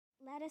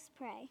Let us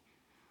pray.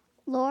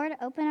 Lord,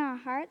 open our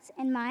hearts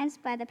and minds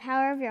by the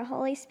power of your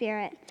Holy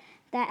Spirit,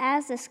 that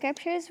as the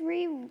scriptures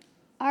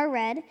are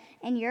read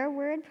and your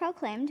word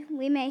proclaimed,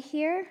 we may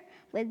hear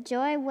with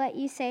joy what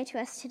you say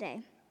to us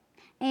today.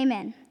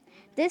 Amen.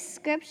 This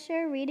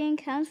scripture reading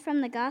comes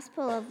from the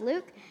Gospel of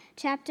Luke,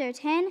 chapter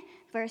 10,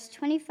 verse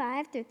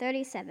 25 through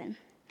 37.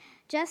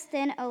 Just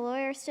then a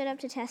lawyer stood up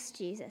to test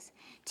Jesus.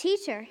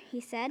 "Teacher,"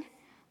 he said,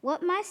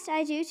 "what must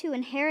I do to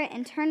inherit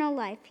eternal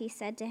life?" He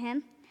said to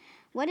him,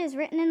 "What is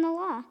written in the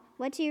law?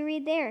 What do you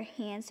read there?"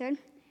 He answered,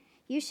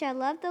 "You shall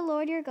love the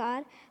Lord your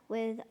God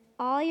with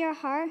all your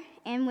heart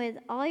and with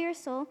all your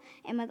soul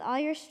and with all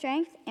your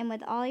strength and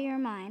with all your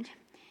mind,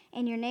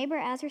 and your neighbor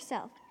as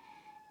yourself."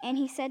 And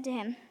he said to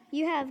him,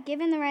 "You have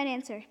given the right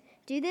answer.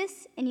 Do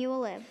this and you will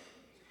live."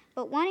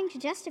 But wanting to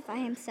justify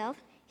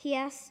himself, he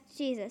asked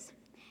Jesus,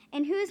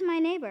 "And who is my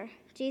neighbor?"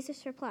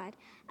 Jesus replied,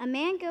 "A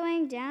man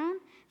going down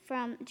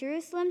from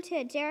Jerusalem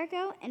to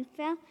Jericho and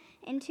fell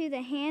into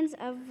the hands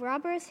of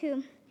robbers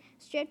who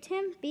stripped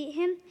him, beat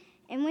him,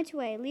 and went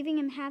away, leaving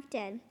him half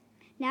dead.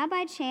 Now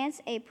by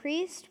chance a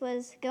priest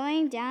was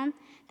going down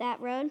that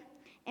road,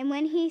 and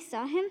when he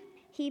saw him,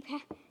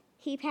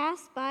 he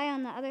passed by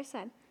on the other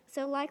side.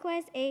 So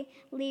likewise a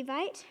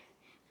Levite,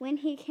 when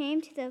he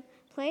came to the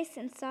place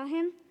and saw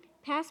him,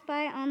 passed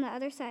by on the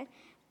other side.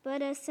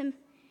 But a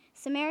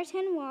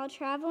Samaritan, while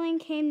traveling,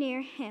 came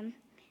near him,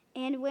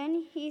 and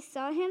when he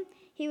saw him,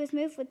 he was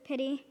moved with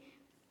pity,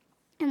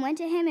 and went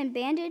to him and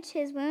bandaged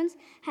his wounds,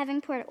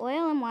 having poured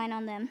oil and wine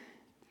on them.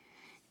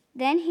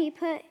 Then he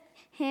put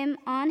him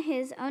on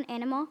his own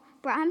animal,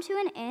 brought him to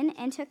an inn,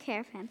 and took care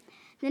of him.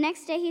 The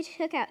next day he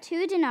took out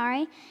 2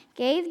 denarii,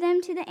 gave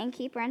them to the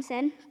innkeeper, and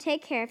said,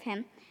 "Take care of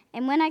him,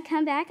 and when I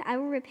come back, I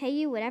will repay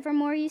you whatever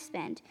more you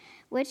spend."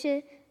 Which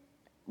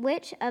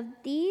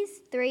of these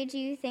 3 do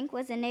you think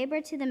was a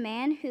neighbor to the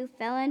man who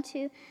fell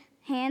into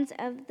hands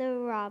of the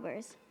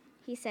robbers?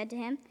 He said to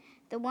him,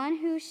 "The one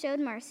who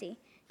showed mercy."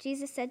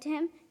 Jesus said to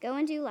him, "Go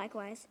and do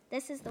likewise."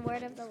 This is the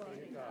word of the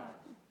Lord.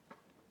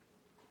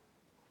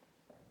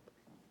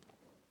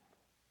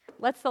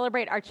 Let's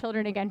celebrate our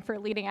children again for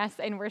leading us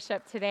in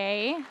worship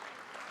today.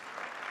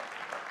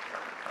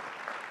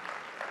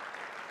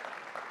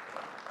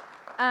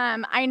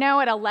 I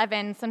know at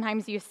 11,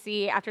 sometimes you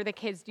see after the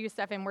kids do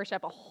stuff in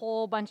worship, a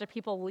whole bunch of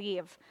people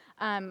leave.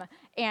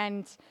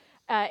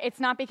 It's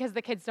not because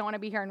the kids don't want to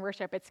be here in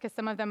worship. It's because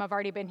some of them have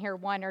already been here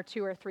 1 or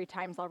 2 or 3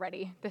 times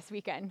already this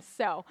weekend.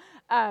 So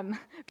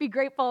be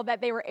grateful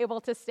that they were able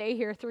to stay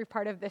here through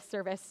part of this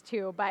service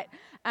too. But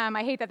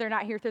I hate that they're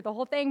not here through the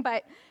whole thing.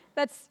 But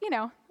that's,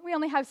 we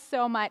only have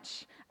so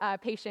much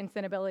patience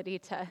and ability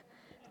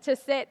to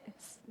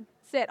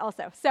sit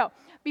also. So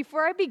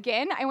before I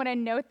begin, I want to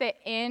note that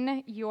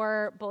in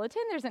your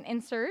bulletin, there's an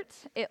insert.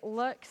 It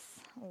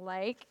looks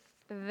like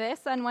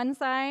this on one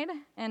side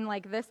and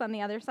like this on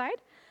the other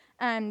side.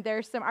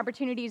 There's some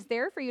opportunities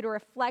there for you to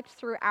reflect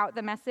throughout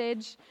the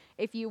message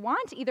if you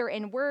want, either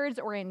in words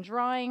or in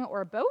drawing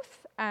or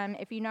both.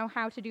 If you know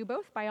how to do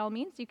both, by all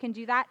means, you can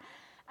do that.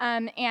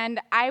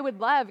 And I would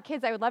love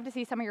to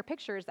see some of your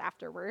pictures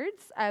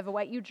afterwards of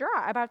what you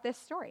draw about this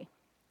story.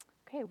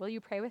 Okay, will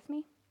you pray with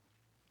me?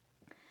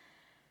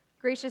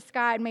 Gracious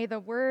God, may the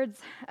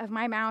words of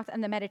my mouth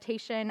and the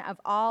meditation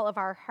of all of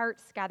our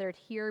hearts gathered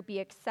here be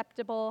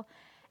acceptable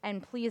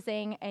and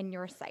pleasing in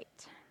your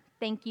sight.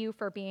 Thank you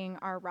for being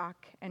our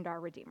rock and our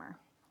Redeemer.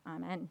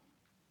 Amen.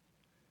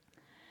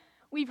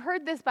 We've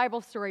heard this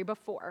Bible story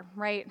before,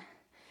 right?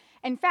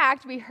 In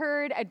fact, we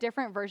heard a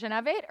different version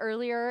of it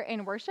earlier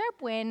in worship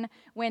when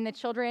the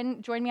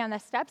children joined me on the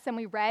steps and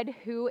we read,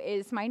 "Who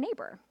is my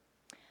neighbor?"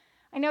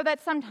 I know that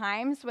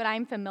sometimes when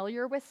I'm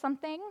familiar with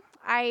something,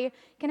 I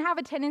can have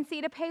a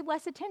tendency to pay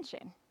less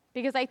attention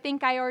because I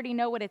think I already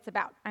know what it's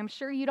about. I'm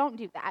sure you don't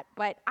do that,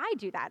 but I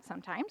do that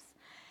sometimes.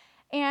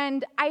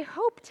 And I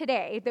hope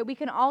today that we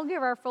can all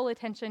give our full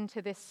attention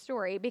to this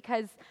story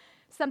because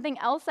something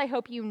else I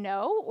hope you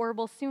know or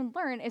will soon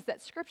learn is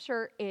that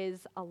Scripture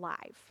is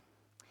alive.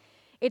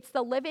 It's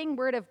the living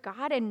Word of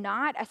God and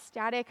not a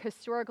static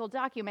historical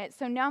document.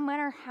 So no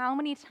matter how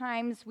many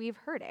times we've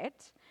heard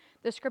it,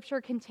 the Scripture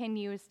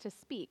continues to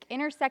speak,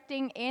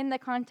 intersecting in the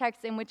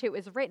context in which it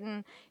was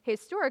written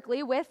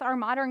historically with our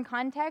modern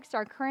context,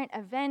 our current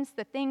events,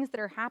 the things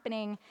that are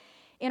happening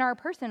in our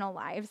personal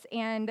lives.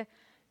 And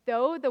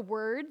though the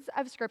words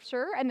of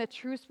Scripture and the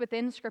truths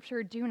within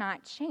Scripture do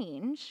not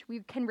change, we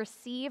can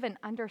receive and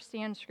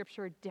understand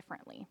Scripture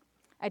differently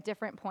at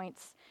different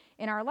points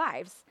in our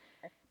lives.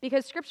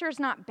 Because Scripture is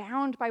not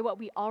bound by what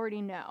we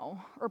already know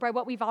or by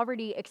what we've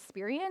already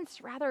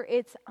experienced. Rather,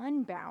 it's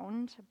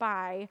unbound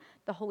by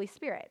the Holy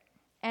Spirit.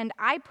 And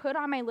I put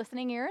on my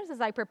listening ears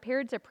as I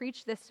prepared to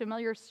preach this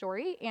familiar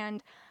story,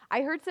 and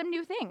I heard some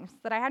new things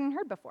that I hadn't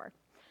heard before.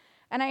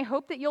 And I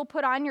hope that you'll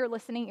put on your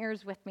listening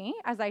ears with me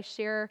as I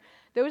share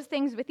those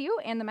things with you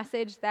and the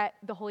message that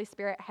the Holy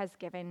Spirit has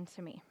given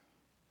to me.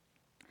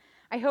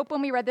 I hope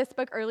when we read this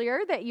book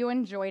earlier that you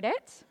enjoyed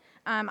it.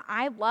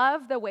 I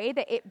love the way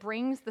that it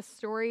brings the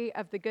story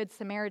of the Good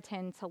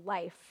Samaritan to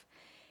life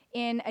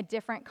in a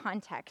different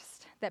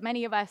context that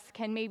many of us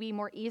can maybe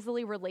more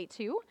easily relate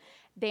to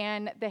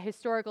than the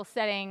historical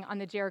setting on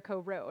the Jericho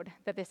Road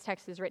that this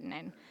text is written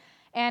in.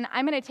 And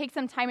I'm going to take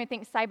some time and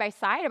think side by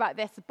side about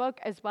this book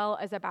as well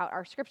as about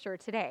our scripture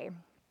today.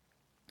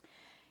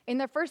 In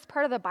the first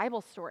part of the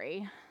Bible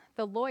story,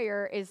 the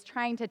lawyer is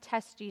trying to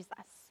test Jesus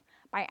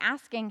by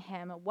asking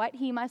him what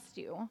he must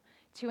do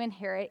to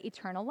inherit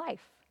eternal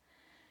life.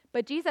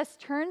 But Jesus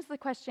turns the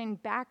question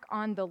back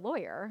on the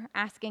lawyer,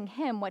 asking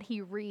him what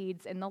he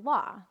reads in the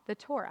law, the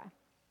Torah.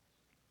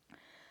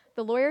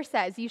 The lawyer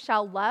says, "You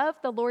shall love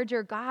the Lord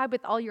your God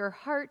with all your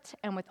heart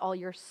and with all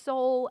your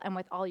soul and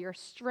with all your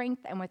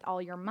strength and with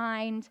all your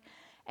mind,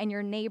 and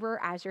your neighbor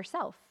as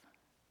yourself."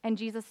 And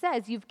Jesus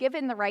says, "You've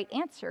given the right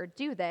answer.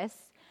 Do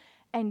this,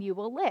 and you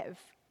will live."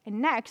 And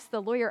next,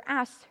 the lawyer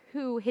asks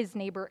who his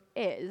neighbor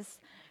is,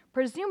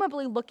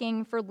 presumably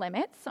looking for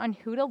limits on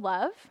who to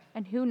love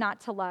and who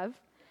not to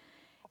love.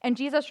 And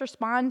Jesus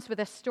responds with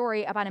a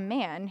story about a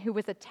man who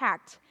was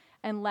attacked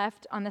and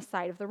left on the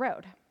side of the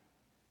road.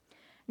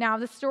 Now,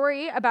 the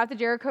story about the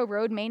Jericho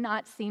Road may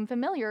not seem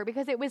familiar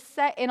because it was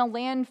set in a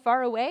land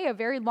far away a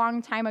very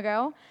long time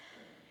ago.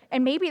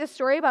 And maybe the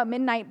story about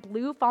Midnight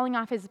Blue falling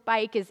off his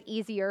bike is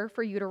easier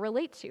for you to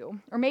relate to.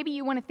 Or maybe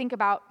you want to think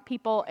about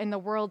people in the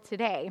world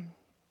today.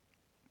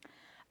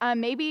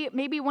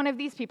 Maybe one of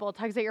these people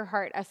tugs at your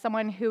heart as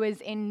someone who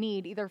is in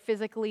need, either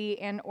physically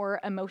and or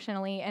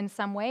emotionally in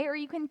some way, or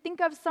you can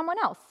think of someone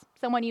else,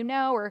 someone you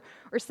know or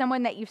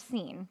someone that you've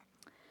seen.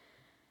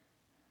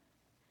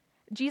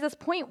 Jesus'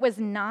 point was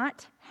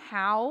not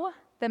how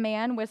the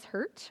man was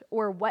hurt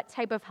or what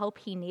type of help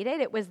he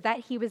needed. It was that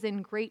he was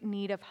in great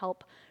need of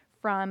help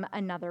from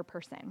another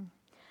person.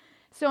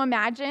 So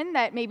imagine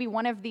that maybe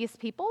one of these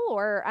people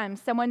or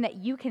someone that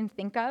you can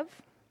think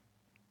of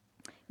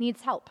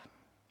needs help.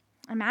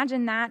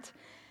 Imagine that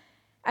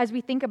as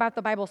we think about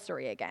the Bible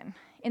story again.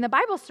 In the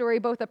Bible story,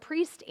 both a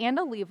priest and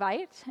a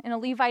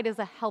Levite is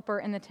a helper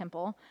in the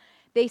temple,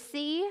 they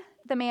see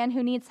the man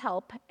who needs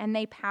help and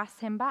they pass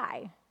him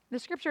by. The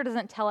scripture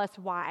doesn't tell us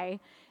why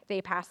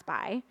they pass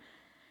by.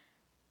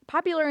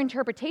 Popular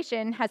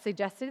interpretation has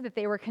suggested that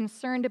they were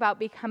concerned about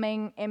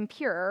becoming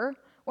impure,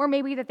 or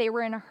maybe that they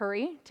were in a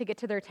hurry to get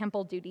to their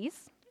temple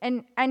duties.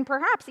 And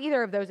perhaps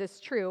either of those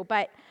is true,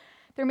 but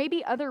there may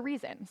be other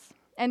reasons.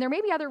 And there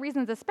may be other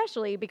reasons,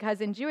 especially because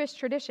in Jewish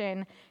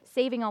tradition,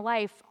 saving a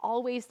life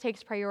always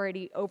takes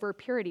priority over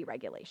purity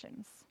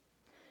regulations.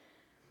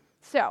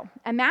 So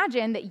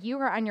imagine that you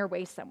are on your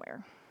way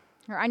somewhere.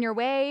 You're on your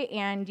way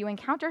and you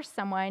encounter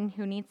someone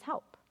who needs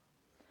help.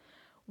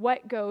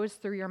 What goes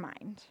through your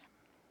mind?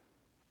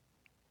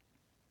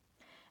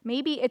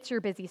 Maybe it's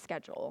your busy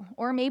schedule,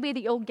 or maybe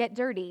that you'll get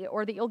dirty,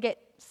 or that you'll get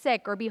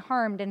sick or be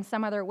harmed in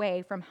some other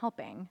way from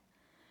helping.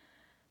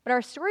 But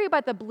our story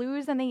about the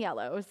blues and the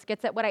yellows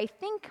gets at what I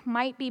think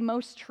might be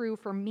most true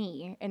for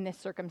me in this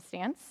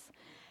circumstance,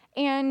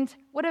 and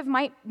what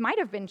might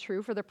have been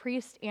true for the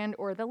priest and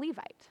or the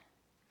Levite: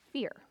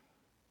 fear.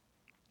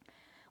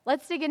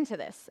 Let's dig into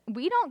this.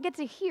 We don't get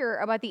to hear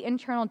about the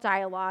internal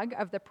dialogue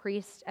of the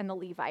priest and the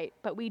Levite,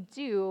 but we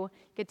do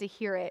get to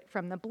hear it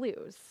from the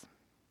blues.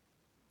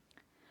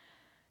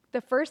 The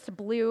first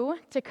blue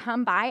to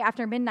come by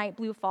after Midnight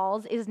Blue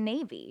falls is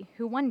Navy,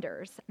 who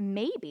wonders,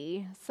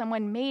 maybe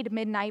someone made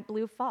Midnight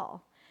Blue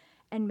fall,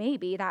 and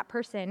maybe that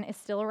person is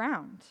still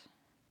around.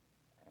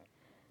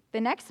 The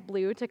next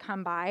blue to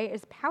come by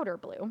is Powder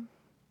Blue,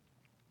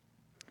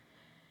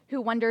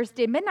 who wonders,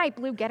 did Midnight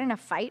Blue get in a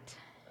fight?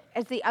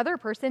 Is the other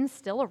person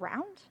still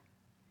around?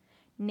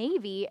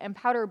 Navy and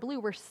Powder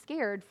Blue were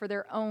scared for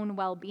their own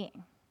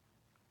well-being.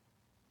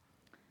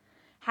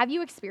 Have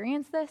you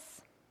experienced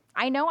this?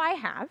 I know I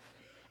have,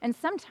 and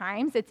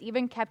sometimes it's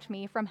even kept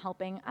me from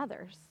helping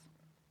others.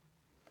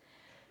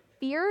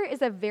 Fear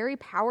is a very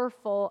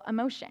powerful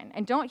emotion,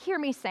 and don't hear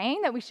me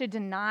saying that we should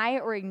deny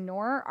or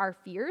ignore our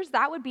fears.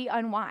 That would be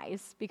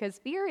unwise, because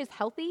fear is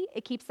healthy.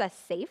 It keeps us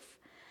safe.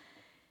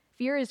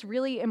 Fear is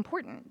really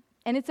important,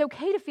 and it's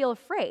okay to feel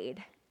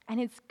afraid, and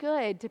it's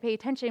good to pay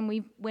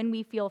attention when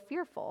we feel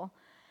fearful.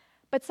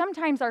 But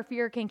sometimes our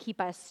fear can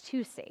keep us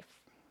too safe.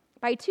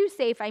 By too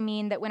safe, I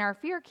mean that when our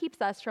fear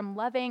keeps us from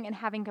loving and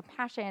having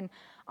compassion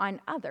on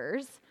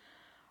others,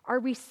 are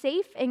we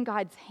safe in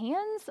God's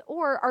hands,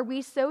 or are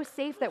we so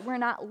safe that we're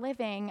not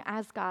living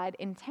as God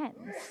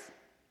intends?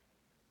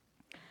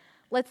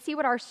 Let's see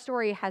what our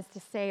story has to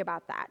say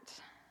about that.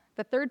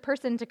 The third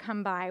person to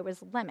come by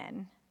was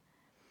Lemon.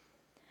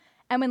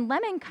 And when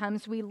Lemon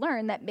comes, we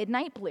learn that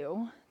Midnight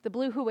Blue, the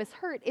blue who was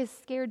hurt, is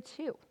scared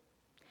too.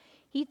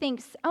 He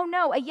thinks, oh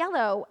no, a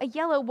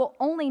yellow will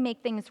only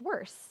make things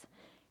worse.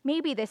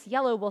 Maybe this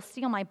yellow will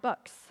steal my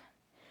books.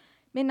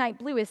 Midnight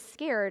Blue is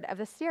scared of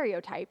the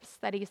stereotypes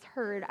that he's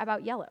heard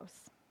about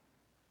yellows.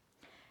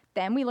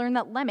 Then we learn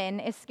that Lemon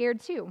is scared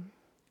too.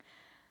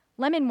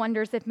 Lemon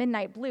wonders if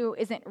Midnight Blue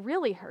isn't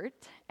really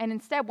hurt and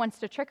instead wants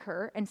to trick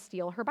her and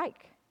steal her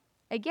bike.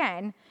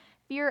 Again,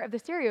 fear of the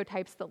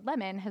stereotypes that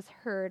Lemon has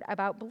heard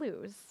about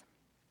blues.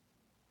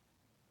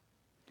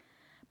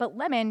 But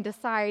Lemon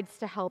decides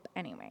to help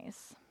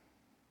anyways.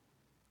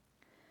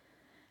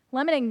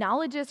 Lemon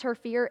acknowledges her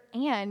fear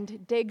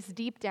and digs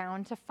deep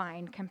down to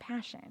find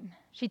compassion.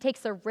 She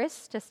takes a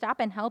risk to stop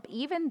and help,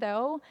 even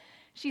though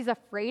she's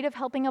afraid of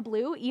helping a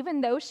blue,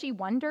 even though she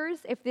wonders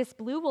if this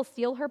blue will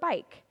steal her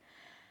bike.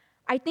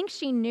 I think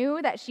she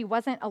knew that she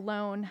wasn't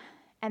alone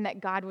and that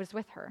God was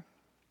with her.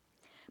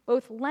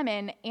 Both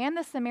Lemon and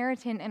the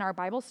Samaritan in our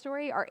Bible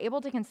story are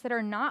able to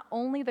consider not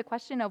only the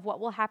question of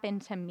what will happen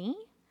to me,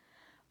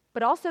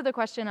 but also the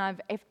question of,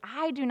 if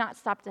I do not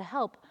stop to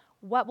help,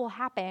 what will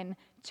happen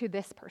to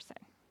this person?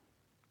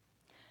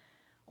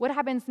 What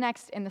happens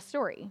next in the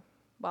story?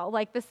 Well,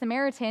 like the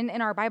Samaritan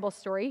in our Bible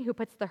story who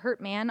puts the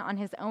hurt man on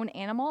his own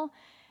animal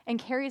and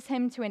carries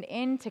him to an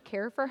inn to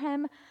care for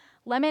him,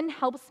 Lemon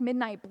helps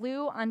Midnight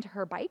Blue onto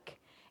her bike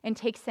and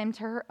takes him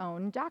to her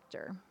own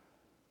doctor.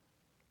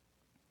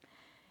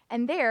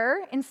 And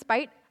there, in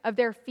spite of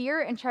their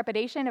fear and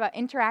trepidation about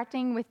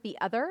interacting with the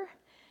other,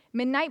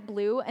 Midnight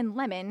Blue and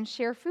Lemon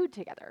share food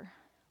together.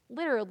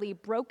 Literally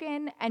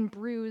broken and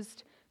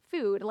bruised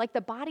food, like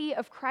the body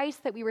of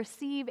Christ that we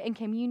receive in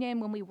communion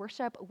when we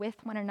worship with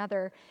one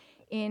another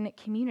in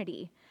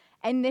community.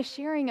 And this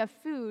sharing of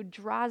food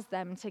draws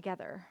them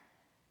together.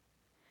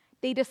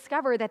 They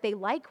discover that they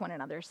like one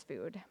another's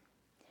food.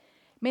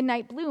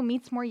 Midnight Blue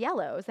meets more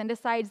yellows and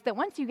decides that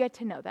once you get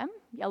to know them,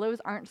 yellows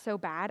aren't so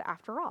bad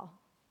after all.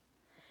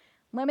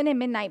 Lemon and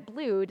Midnight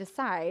Blue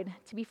decide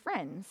to be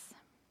friends.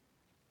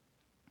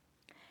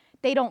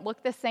 They don't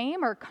look the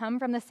same or come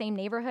from the same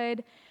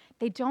neighborhood.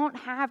 They don't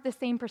have the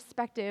same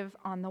perspective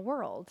on the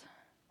world.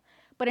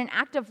 But an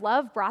act of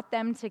love brought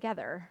them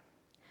together.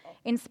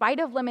 In spite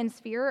of Lemon's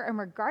fear and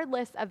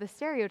regardless of the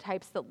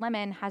stereotypes that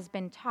Lemon has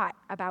been taught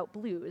about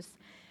blues,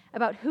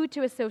 about who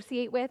to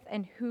associate with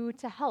and who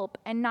to help,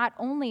 and not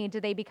only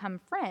do they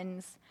become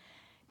friends,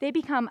 they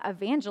become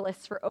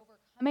evangelists for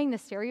overcoming the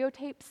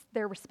stereotypes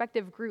their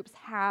respective groups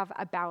have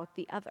about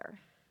the other.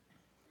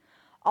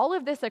 All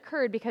of this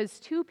occurred because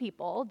two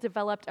people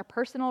developed a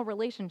personal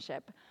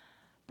relationship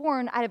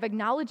born out of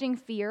acknowledging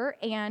fear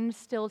and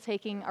still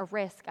taking a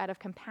risk out of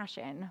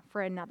compassion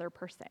for another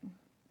person.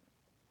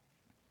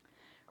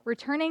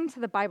 Returning to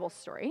the Bible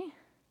story,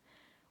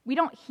 we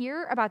don't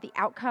hear about the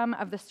outcome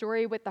of the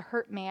story with the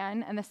hurt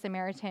man and the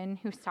Samaritan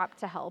who stopped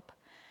to help.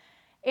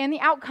 And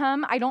the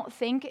outcome, I don't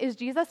think, is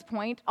Jesus'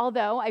 point,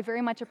 although I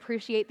very much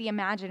appreciate the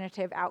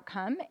imaginative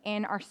outcome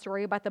in our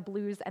story about the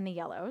blues and the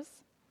yellows.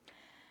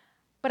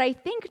 But I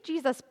think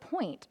Jesus'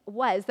 point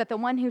was that the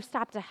one who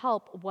stopped to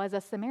help was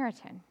a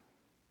Samaritan.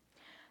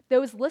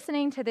 Those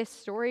listening to this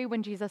story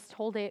when Jesus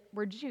told it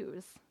were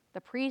Jews. The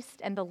priest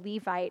and the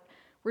Levite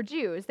were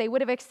Jews. They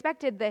would have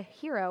expected the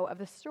hero of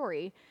the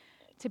story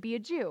to be a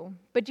Jew.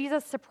 But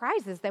Jesus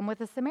surprises them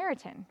with a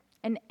Samaritan,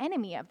 an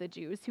enemy of the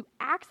Jews, who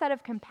acts out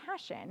of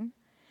compassion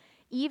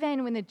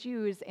even when the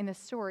Jews in the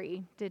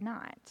story did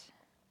not.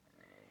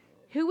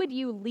 Who would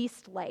you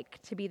least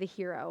like to be the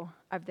hero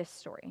of this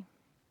story?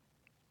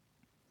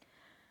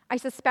 I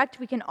suspect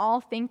we can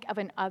all think of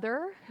an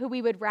other who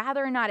we would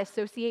rather not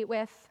associate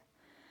with,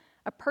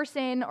 a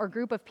person or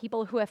group of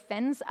people who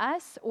offends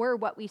us or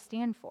what we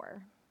stand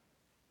for.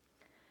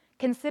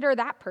 Consider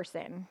that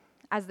person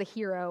as the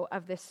hero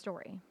of this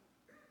story.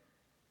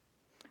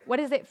 What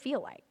does it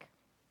feel like?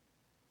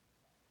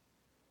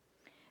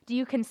 Do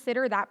you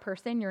consider that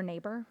person your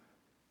neighbor?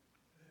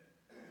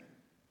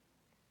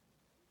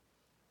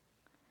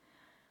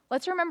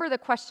 Let's remember the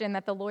question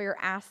that the lawyer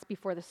asked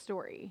before the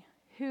story.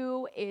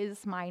 Who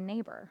is my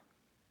neighbor?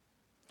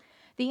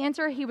 The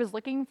answer he was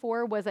looking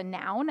for was a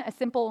noun, a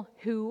simple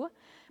who,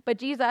 but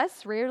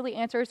Jesus rarely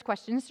answers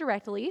questions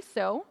directly,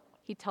 so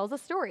he tells a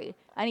story,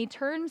 and he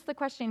turns the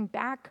question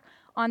back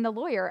on the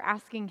lawyer,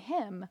 asking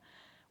him,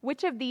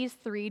 which of these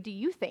three do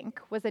you think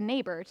was a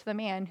neighbor to the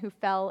man who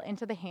fell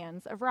into the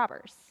hands of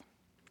robbers?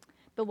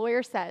 The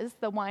lawyer says,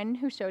 the one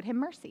who showed him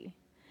mercy.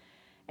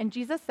 And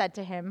Jesus said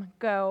to him,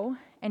 go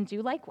and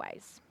do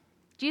likewise.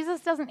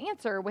 Jesus doesn't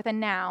answer with a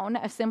noun,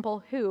 a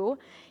simple who.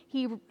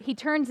 He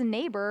turns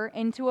neighbor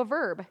into a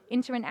verb,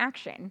 into an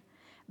action,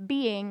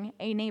 being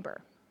a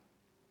neighbor.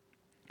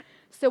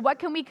 So what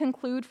can we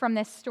conclude from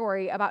this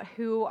story about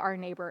who our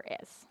neighbor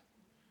is?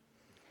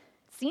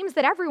 It seems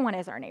that everyone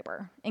is our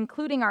neighbor,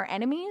 including our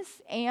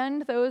enemies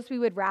and those we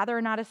would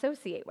rather not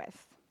associate with.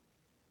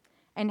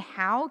 And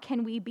how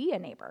can we be a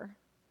neighbor?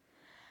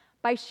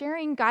 By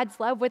sharing God's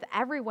love with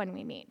everyone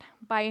we meet,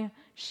 by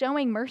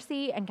showing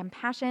mercy and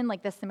compassion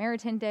like the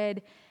Samaritan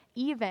did,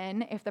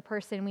 even if the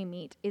person we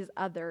meet is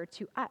other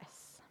to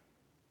us.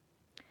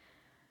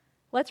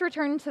 Let's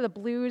return to the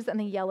blues and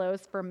the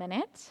yellows for a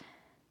minute.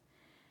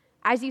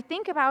 As you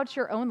think about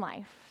your own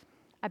life,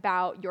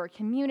 about your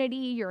community,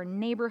 your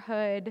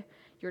neighborhood,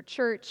 your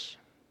church,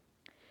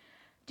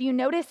 do you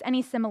notice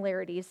any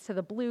similarities to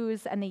the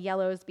blues and the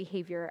yellows'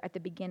 behavior at the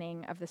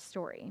beginning of the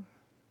story?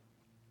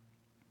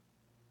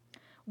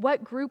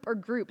 What group or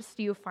groups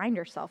do you find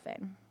yourself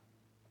in?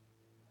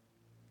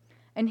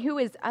 And who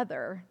is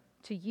other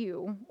to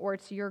you or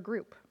to your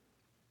group?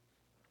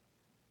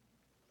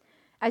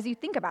 As you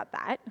think about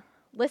that,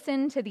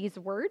 Listen to these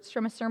words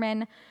from a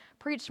sermon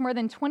preached more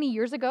than 20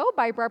 years ago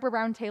by Barbara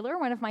Brown Taylor,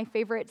 one of my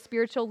favorite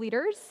spiritual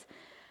leaders.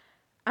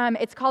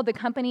 It's called The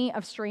Company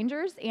of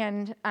Strangers,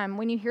 and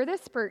when you hear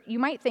this, you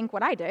might think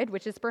what I did,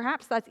 which is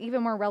perhaps that's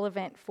even more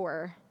relevant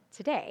for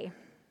today.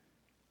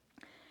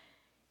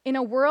 In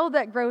a world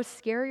that grows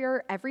scarier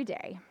every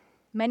day,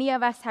 many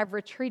of us have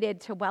retreated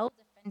to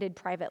well-defended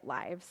private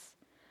lives.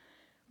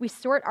 We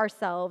sort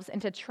ourselves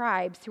into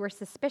tribes who are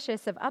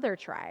suspicious of other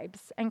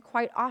tribes, and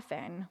quite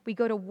often we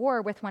go to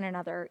war with one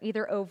another,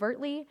 either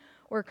overtly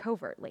or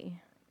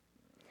covertly.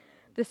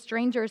 The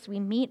strangers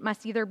we meet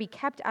must either be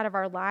kept out of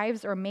our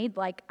lives or made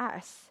like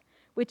us,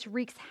 which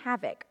wreaks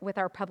havoc with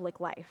our public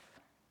life.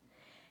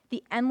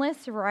 The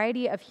endless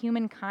variety of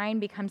humankind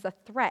becomes a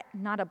threat,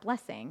 not a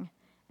blessing,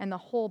 and the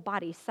whole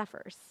body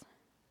suffers.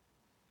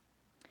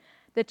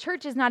 The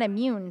church is not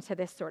immune to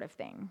this sort of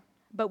thing,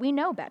 but we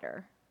know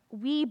better.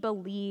 We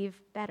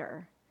believe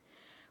better.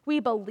 We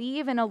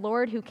believe in a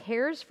Lord who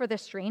cares for the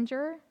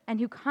stranger and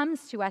who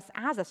comes to us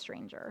as a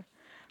stranger,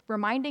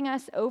 reminding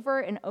us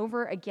over and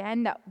over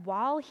again that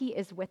while he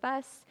is with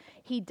us,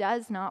 he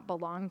does not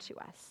belong to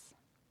us.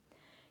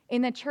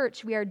 In the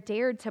church, we are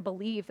dared to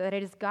believe that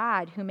it is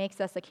God who makes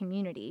us a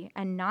community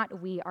and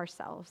not we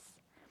ourselves,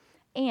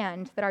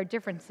 and that our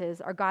differences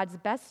are God's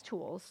best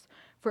tools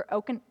for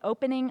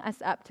opening us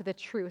up to the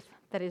truth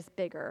that is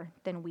bigger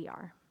than we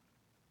are.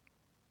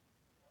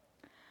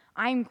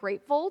 I'm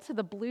grateful to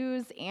the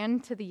blues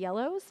and to the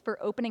yellows for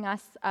opening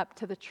us up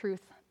to the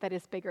truth that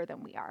is bigger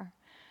than we are.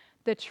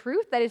 The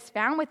truth that is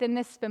found within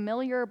this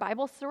familiar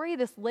Bible story,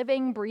 this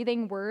living,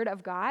 breathing word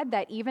of God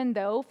that even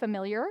though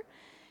familiar,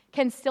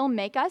 can still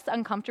make us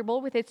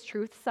uncomfortable with its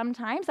truth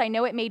sometimes. I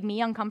know it made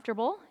me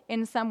uncomfortable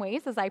in some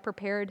ways as I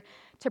prepared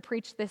to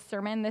preach this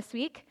sermon this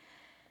week.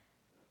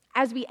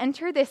 As we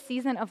enter this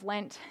season of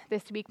Lent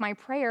this week, my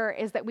prayer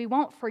is that we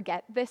won't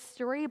forget this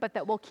story, but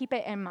that we'll keep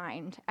it in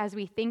mind as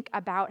we think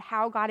about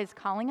how God is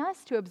calling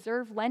us to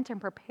observe Lent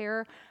and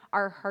prepare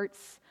our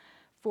hearts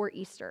for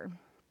Easter.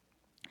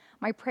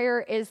 My prayer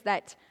is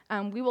that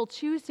we will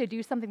choose to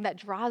do something that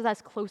draws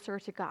us closer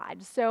to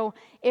God. So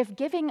if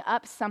giving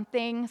up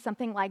something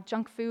like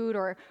junk food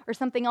or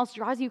something else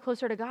draws you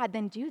closer to God,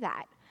 then do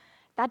that.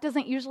 That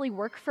doesn't usually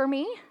work for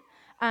me,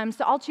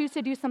 so I'll choose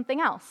to do something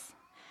else.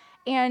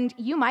 And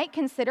you might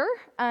consider,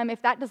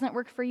 if that doesn't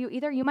work for you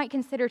either, you might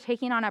consider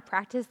taking on a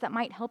practice that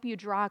might help you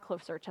draw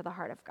closer to the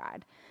heart of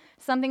God,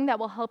 something that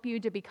will help you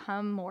to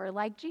become more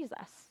like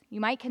Jesus. You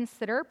might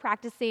consider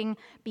practicing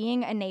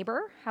being a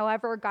neighbor,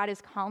 however God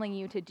is calling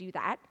you to do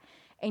that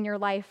in your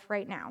life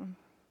right now.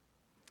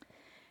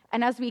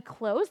 And as we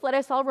close, let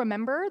us all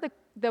remember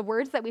the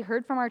words that we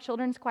heard from our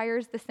children's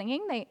choirs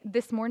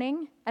this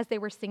morning as they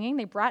were singing.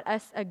 They brought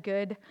us a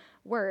good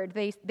word.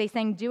 They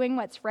sang, doing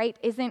what's right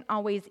isn't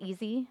always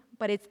easy,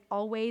 but it's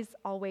always,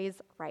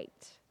 always right.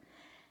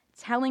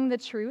 Telling the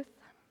truth,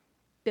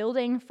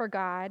 building for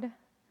God,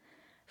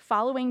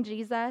 following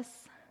Jesus,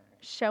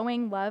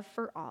 showing love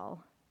for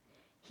all,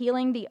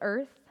 healing the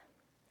earth,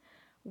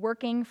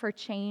 working for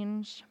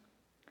change,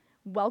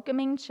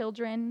 welcoming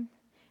children,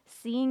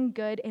 seeing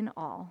good in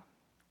all.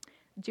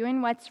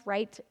 Doing what's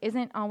right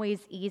isn't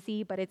always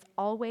easy, but it's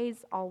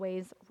always,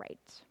 always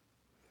right.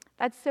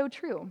 That's so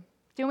true.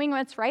 Doing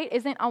what's right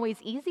isn't always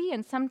easy,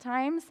 and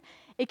sometimes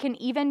it can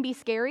even be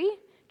scary.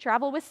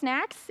 Travel with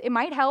snacks, it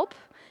might help.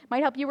 It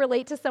might help you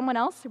relate to someone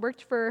else who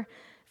worked for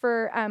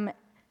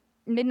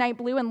Midnight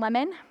Blue and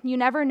Lemon. You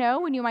never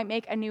know when you might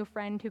make a new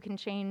friend who can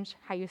change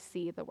how you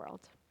see the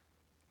world.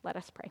 Let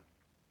us pray.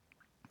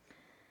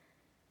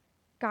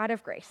 God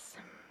of grace,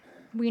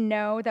 we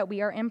know that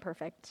we are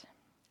imperfect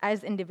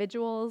as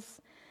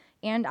individuals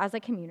and as a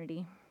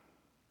community.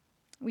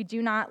 We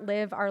do not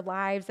live our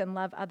lives and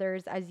love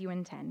others as you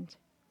intend.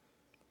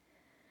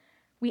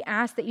 We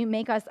ask that you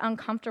make us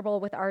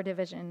uncomfortable with our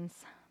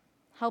divisions.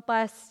 Help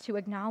us to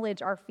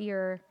acknowledge our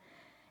fear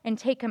and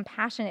take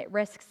compassionate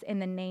risks in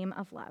the name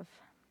of love.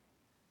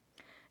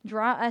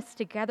 Draw us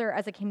together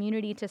as a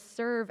community to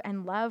serve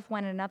and love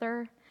one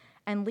another,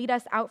 and lead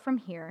us out from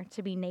here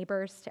to be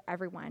neighbors to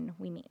everyone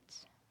we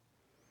meet.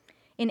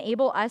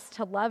 Enable us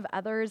to love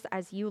others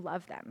as you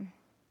love them,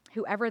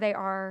 whoever they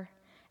are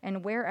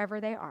and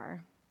wherever they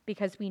are,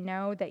 because we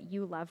know that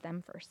you love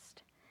them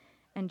first.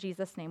 In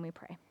Jesus' name we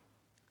pray.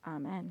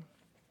 Amen.